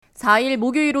4일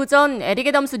목요일 오전 에릭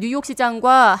애덤스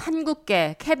뉴욕시장과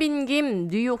한국계 케빈 김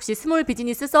뉴욕시 스몰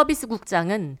비즈니스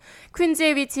서비스국장은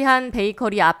퀸즈에 위치한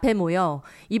베이커리 앞에 모여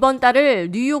이번 달을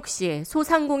뉴욕시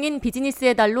소상공인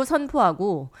비즈니스의 달로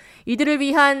선포하고 이들을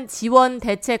위한 지원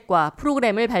대책과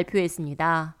프로그램을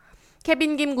발표했습니다.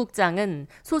 케빈 김 국장은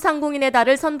소상공인의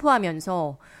달을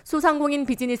선포하면서 소상공인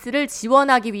비즈니스를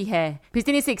지원하기 위해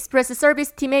비즈니스 익스프레스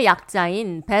서비스 팀의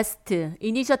약자인 베스트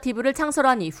이니셔티브를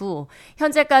창설한 이후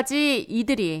현재까지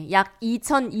이들이 약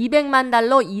 2,200만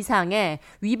달러 이상의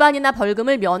위반이나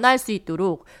벌금을 면할 수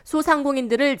있도록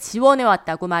소상공인들을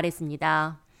지원해왔다고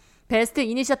말했습니다. 베스트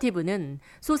이니셔티브는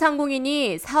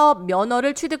소상공인이 사업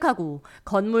면허를 취득하고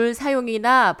건물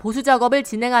사용이나 보수 작업을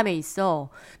진행함에 있어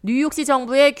뉴욕시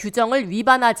정부의 규정을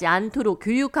위반하지 않도록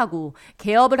교육하고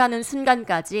개업을 하는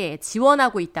순간까지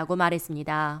지원하고 있다고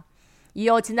말했습니다.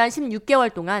 이어 지난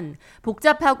 16개월 동안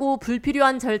복잡하고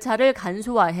불필요한 절차를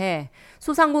간소화해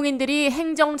소상공인들이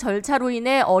행정 절차로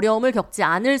인해 어려움을 겪지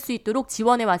않을 수 있도록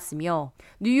지원해왔으며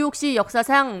뉴욕시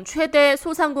역사상 최대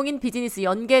소상공인 비즈니스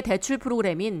연계 대출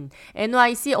프로그램인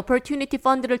NYC Opportunity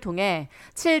Fund를 통해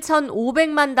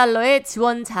 7,500만 달러의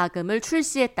지원 자금을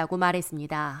출시했다고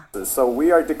말했습니다. So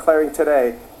we are declaring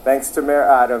today, thanks to Mayor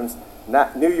Adams,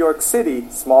 New York City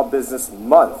Small Business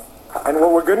Month. And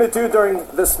what we're going to do during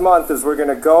this month is we're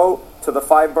going to go to the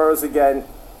 5 boroughs again.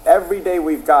 Every day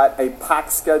we've got a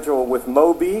packed schedule with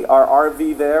Moby, our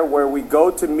RV there, where we go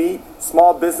to meet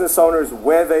small business owners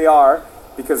where they are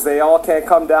because they all can't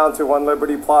come down to One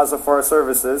Liberty Plaza for our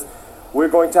services.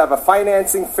 We're going to have a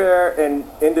financing fair in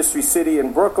Industry City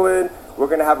in Brooklyn.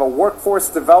 We're going to have a workforce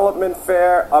development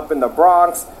fair up in the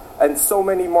Bronx and so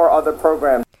many more other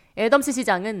programs. 애덤스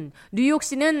시장은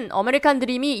뉴욕시는 아메리칸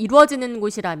드림이 이루어지는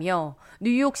곳이라며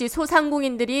뉴욕시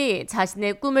소상공인들이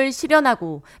자신의 꿈을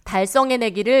실현하고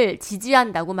달성해내기를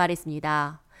지지한다고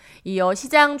말했습니다. 이어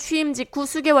시장 취임 직후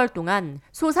수개월 동안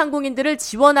소상공인들을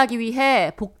지원하기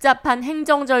위해 복잡한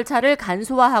행정 절차를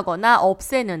간소화하거나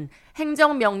없애는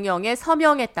행정명령에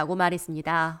서명했다고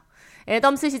말했습니다.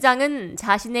 애덤스 시장은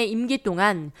자신의 임기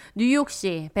동안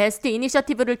뉴욕시 베스트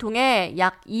이니셔티브를 통해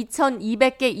약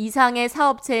 2,200개 이상의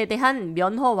사업체에 대한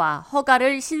면허와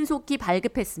허가를 신속히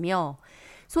발급했으며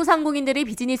소상공인들이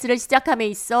비즈니스를 시작함에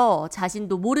있어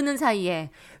자신도 모르는 사이에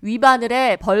위반을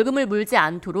해 벌금을 물지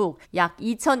않도록 약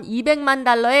 2,200만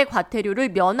달러의 과태료를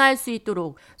면할 수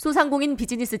있도록 소상공인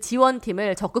비즈니스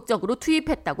지원팀을 적극적으로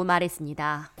투입했다고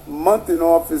말했습니다. Months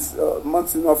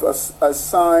in office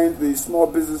assigned the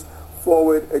Small Business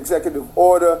Forward Executive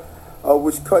Order,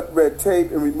 which cut red tape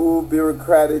and removed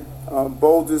bureaucratic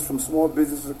boulders from small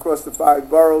businesses across the 5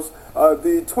 boroughs.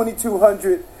 The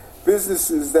 2,200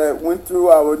 businesses that went through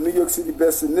our New York City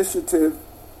Best Initiative,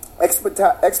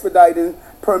 expediting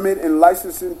permit and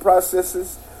licensing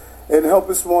processes, and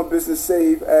helping small business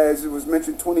save, as it was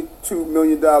mentioned, $22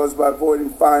 million by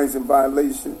avoiding fines and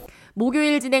violations.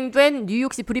 목요일 진행된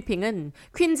뉴욕시 브리핑은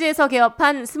퀸즈에서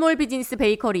개업한 스몰 비즈니스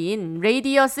베이커리인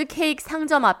레이디어스 케이크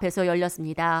상점 앞에서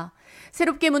열렸습니다.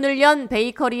 새롭게 문을 연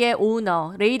베이커리의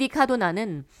오너 레이디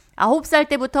카도나는 9살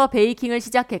때부터 베이킹을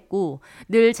시작했고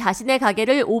늘 자신의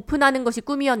가게를 오픈하는 것이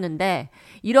꿈이었는데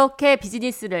이렇게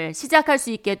비즈니스를 시작할 수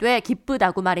있게 돼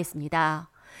기쁘다고 말했습니다.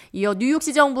 이어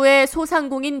뉴욕시 정부의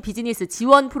소상공인 비즈니스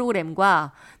지원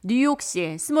프로그램과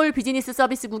뉴욕시 스몰 비즈니스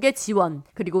서비스국의 지원,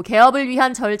 그리고 개업을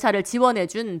위한 절차를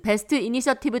지원해준 베스트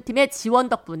이니셔티브 팀의 지원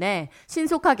덕분에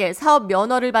신속하게 사업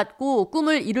면허를 받고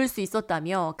꿈을 이룰 수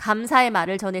있었다며 감사의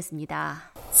말을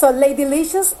전했습니다. So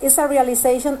Ladylicious is a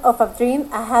realization of a dream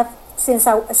I have since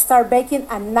I started baking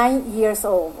at 9 years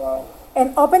old. Wow.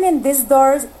 And opening these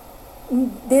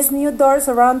new doors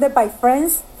surrounded by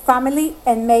friends, family,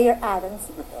 and Mayor Adams.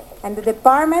 And the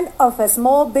Department of a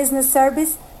Small Business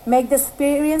Service make the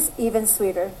experience even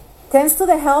sweeter. Thanks to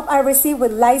the help I received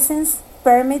with license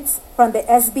permits from the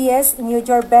SBS New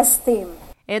York Best Team.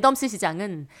 애덤스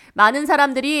시장은 많은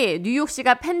사람들이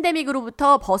뉴욕시가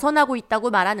팬데믹으로부터 벗어나고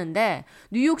있다고 말하는데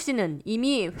뉴욕시는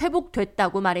이미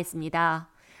회복됐다고 말했습니다.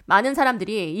 많은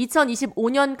사람들이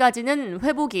 2025년까지는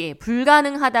회복이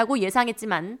불가능하다고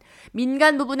예상했지만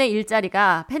민간 부분의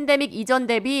일자리가 팬데믹 이전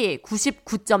대비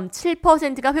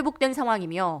 99.7%가 회복된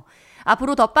상황이며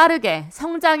앞으로 더 빠르게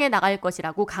성장해 나갈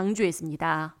것이라고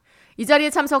강조했습니다. 이 자리에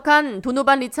참석한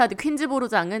도노반 리차드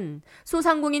퀸즈보로장은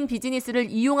소상공인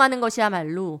비즈니스를 이용하는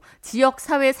것이야말로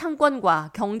지역사회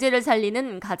상권과 경제를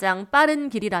살리는 가장 빠른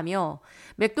길이라며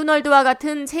맥도널드와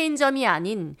같은 체인점이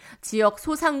아닌 지역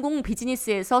소상공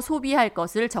비즈니스에서 소비할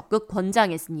것을 적극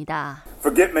권장했습니다.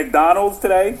 Forget McDonald's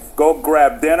today. Go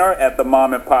grab dinner at the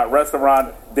mom and pop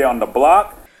restaurant there on the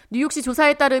block. 뉴욕시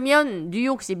조사에 따르면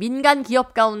뉴욕시 민간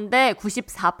기업 가운데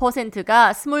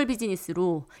 94%가 스몰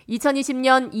비즈니스로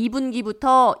 2020년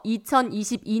 2분기부터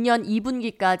 2022년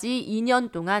 2분기까지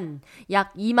 2년 동안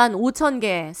약 2만 5천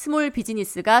개의 스몰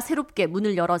비즈니스가 새롭게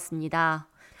문을 열었습니다.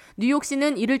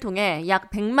 뉴욕시는 이를 통해 약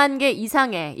 100만 개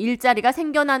이상의 일자리가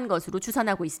생겨난 것으로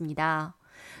추산하고 있습니다.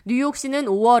 뉴욕시는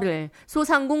 5월을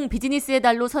소상공 비즈니스의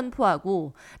달로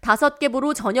선포하고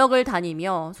 5개부로 전역을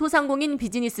다니며 소상공인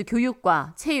비즈니스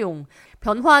교육과 채용,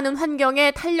 변화하는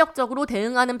환경에 탄력적으로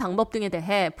대응하는 방법 등에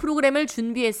대해 프로그램을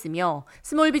준비했으며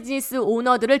스몰 비즈니스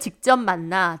오너들을 직접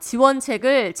만나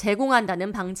지원책을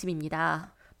제공한다는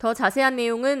방침입니다. 더 자세한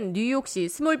내용은 뉴욕시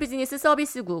스몰 비즈니스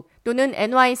서비스국 또는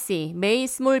NYC 메이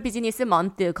스몰 비즈니스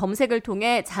먼트 검색을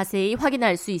통해 자세히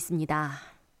확인할 수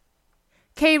있습니다.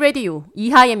 K-라디오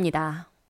이하예입니다.